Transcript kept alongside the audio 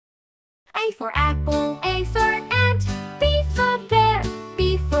A for apple, A for ant, B for bear,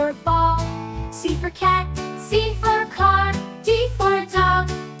 B for ball, C for cat, C for car, D for dog,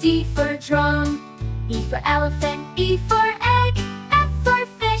 D for drum, E for elephant, E for egg, F for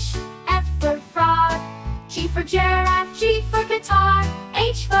fish, F for frog, G for giraffe, G for guitar,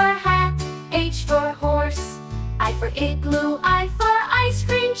 H for hat, H for horse, I for igloo, I for ice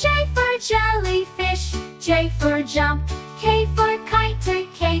cream, J for jellyfish, J for jump, K for kite,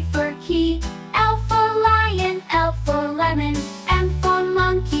 K for key, L for lion, L for lemon, M for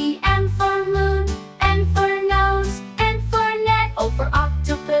monkey, M for moon, N for nose, N for net, O for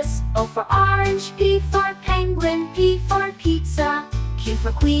octopus, O for orange, P for penguin, P for pizza, Q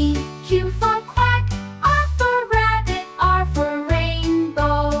for queen, Q for quack.